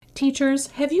Teachers,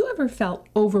 have you ever felt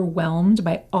overwhelmed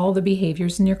by all the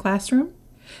behaviors in your classroom?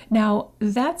 Now,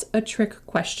 that's a trick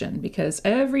question because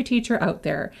every teacher out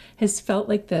there has felt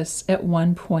like this at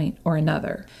one point or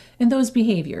another. And those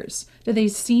behaviors, do they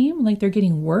seem like they're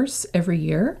getting worse every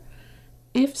year?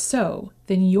 If so,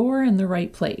 then you're in the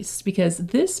right place because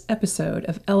this episode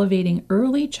of Elevating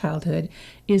Early Childhood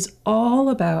is all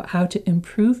about how to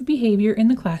improve behavior in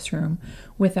the classroom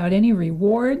without any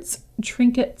rewards,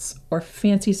 trinkets, or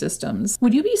fancy systems.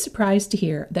 Would you be surprised to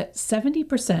hear that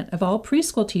 70% of all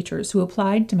preschool teachers who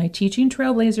applied to my Teaching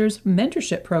Trailblazers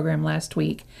mentorship program last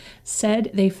week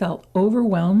said they felt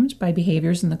overwhelmed by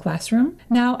behaviors in the classroom?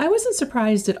 Now, I wasn't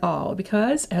surprised at all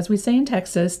because, as we say in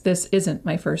Texas, this isn't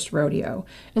my first rodeo.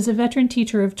 As a veteran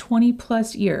teacher of 20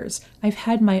 plus years, I've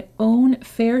had my own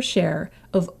fair share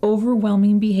of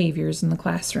overwhelming behaviors in the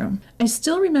classroom. I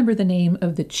still remember the name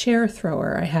of the chair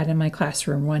thrower I had in my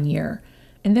classroom one year.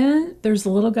 And then there's the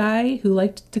little guy who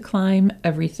liked to climb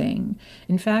everything.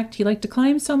 In fact, he liked to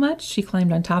climb so much, he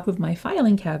climbed on top of my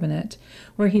filing cabinet,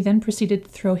 where he then proceeded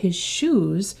to throw his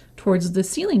shoes towards the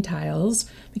ceiling tiles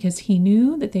because he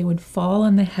knew that they would fall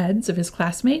on the heads of his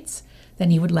classmates.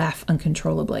 Then he would laugh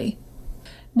uncontrollably.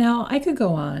 Now, I could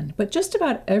go on, but just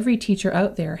about every teacher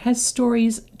out there has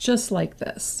stories just like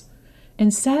this.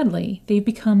 And sadly, they've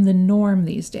become the norm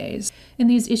these days. And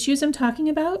these issues I'm talking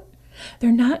about,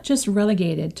 they're not just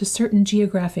relegated to certain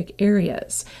geographic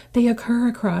areas. They occur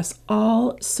across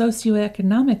all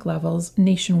socioeconomic levels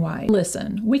nationwide.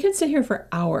 Listen, we could sit here for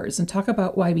hours and talk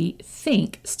about why we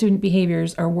think student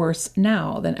behaviors are worse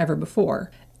now than ever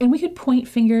before. And we could point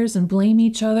fingers and blame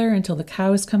each other until the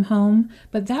cows come home,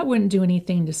 but that wouldn't do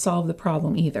anything to solve the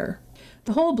problem either.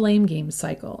 The whole blame game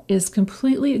cycle is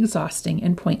completely exhausting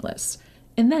and pointless.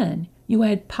 And then you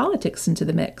add politics into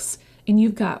the mix, and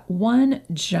you've got one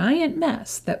giant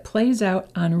mess that plays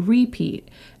out on repeat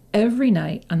every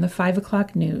night on the 5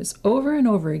 o'clock news over and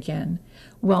over again,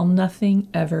 while nothing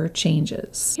ever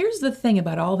changes. Here's the thing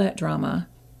about all that drama.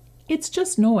 It's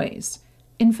just noise.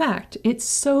 In fact, it's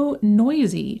so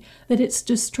noisy that it's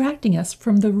distracting us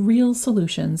from the real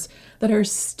solutions that are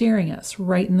staring us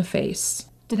right in the face.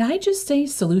 Did I just say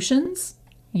solutions?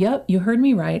 Yep, you heard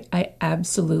me right. I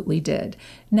absolutely did.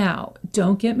 Now,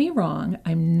 don't get me wrong.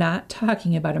 I'm not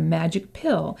talking about a magic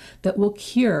pill that will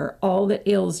cure all that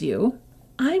ails you.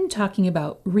 I'm talking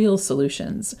about real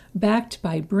solutions backed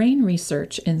by brain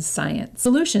research and science.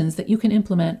 Solutions that you can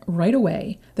implement right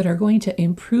away that are going to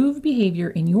improve behavior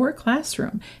in your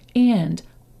classroom and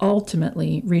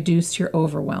ultimately reduce your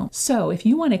overwhelm. So if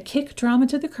you want to kick drama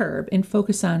to the curb and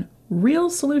focus on real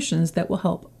solutions that will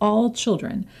help all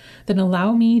children, then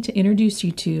allow me to introduce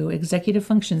you to executive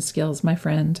function skills, my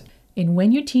friend. And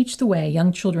when you teach the way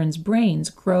young children's brains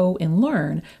grow and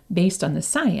learn based on the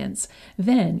science,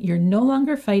 then you're no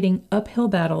longer fighting uphill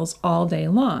battles all day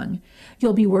long.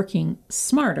 You'll be working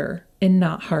smarter and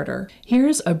not harder.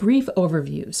 Here's a brief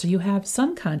overview so you have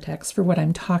some context for what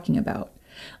I'm talking about.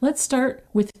 Let's start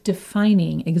with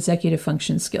defining executive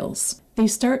function skills. They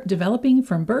start developing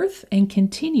from birth and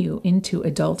continue into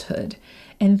adulthood.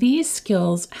 And these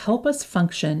skills help us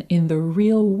function in the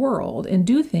real world and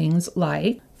do things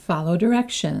like follow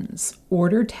directions,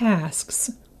 order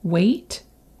tasks, wait,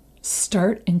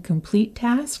 start and complete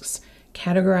tasks,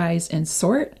 categorize and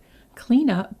sort, clean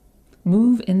up,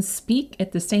 move and speak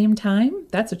at the same time.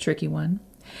 That's a tricky one.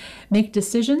 Make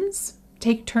decisions,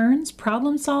 take turns,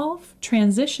 problem solve,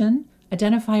 transition,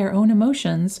 identify our own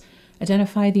emotions,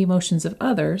 identify the emotions of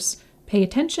others, pay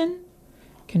attention,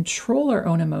 control our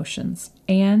own emotions,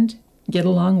 and get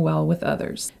along well with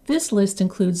others. This list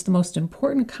includes the most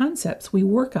important concepts we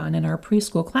work on in our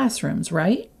preschool classrooms,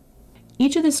 right?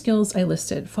 Each of the skills I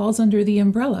listed falls under the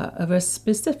umbrella of a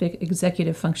specific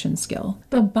executive function skill.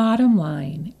 The bottom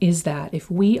line is that if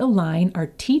we align our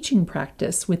teaching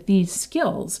practice with these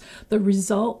skills, the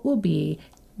result will be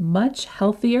much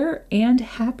healthier and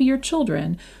happier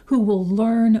children who will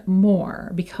learn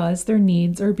more because their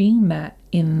needs are being met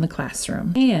in the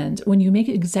classroom. And when you make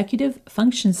executive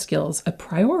function skills a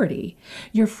priority,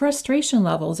 your frustration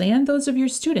levels and those of your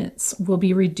students will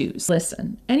be reduced.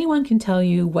 Listen, anyone can tell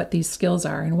you what these skills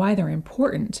are and why they're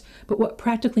important, but what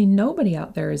practically nobody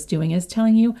out there is doing is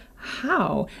telling you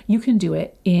how you can do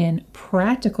it in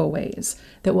practical ways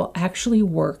that will actually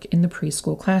work in the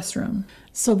preschool classroom.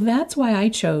 So that's why I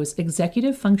chose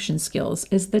executive function skills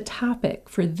as the topic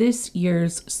for this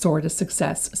year's Soar to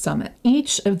Success Summit.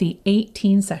 Each of the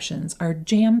 18 sessions are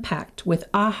jam-packed with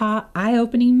aha,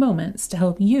 eye-opening moments to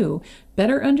help you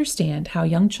better understand how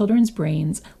young children's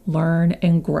brains learn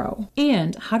and grow,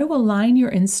 and how to align your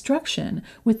instruction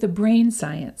with the brain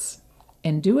science.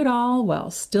 and do it all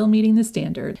while still meeting the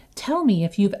standard. Tell me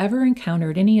if you've ever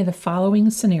encountered any of the following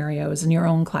scenarios in your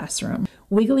own classroom.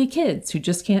 Wiggly kids who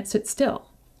just can't sit still.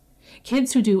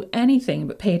 Kids who do anything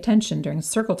but pay attention during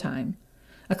circle time.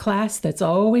 A class that's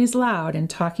always loud and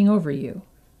talking over you.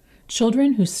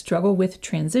 Children who struggle with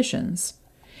transitions.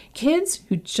 Kids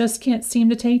who just can't seem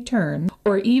to take turns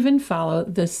or even follow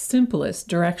the simplest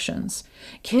directions.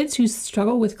 Kids who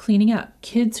struggle with cleaning up.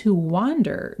 Kids who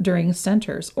wander during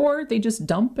centers or they just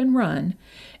dump and run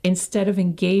instead of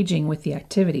engaging with the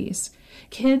activities.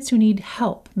 Kids who need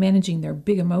help managing their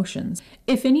big emotions.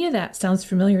 If any of that sounds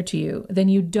familiar to you, then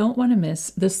you don't want to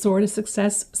miss the Soar to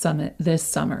Success Summit this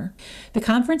summer. The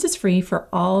conference is free for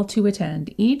all to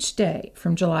attend each day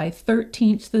from July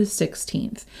 13th to the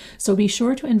 16th, so be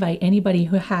sure to invite anybody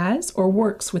who has or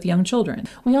works with young children.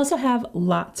 We also have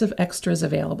lots of extras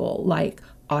available, like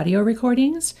audio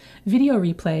recordings, video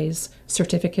replays,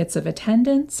 certificates of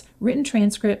attendance, written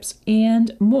transcripts,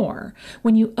 and more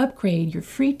when you upgrade your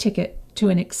free ticket to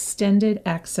an extended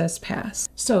access pass.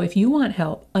 So if you want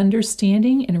help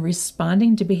understanding and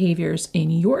responding to behaviors in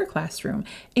your classroom,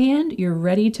 and you're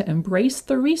ready to embrace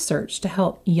the research to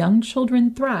help young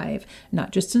children thrive,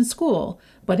 not just in school,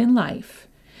 but in life,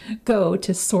 go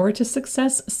to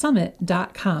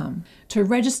soartosuccesssummit.com to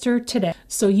register today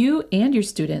so you and your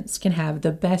students can have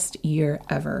the best year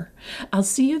ever. I'll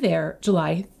see you there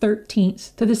July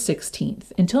 13th to the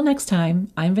 16th. Until next time,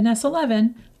 I'm Vanessa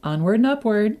Levin. Onward and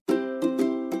upward.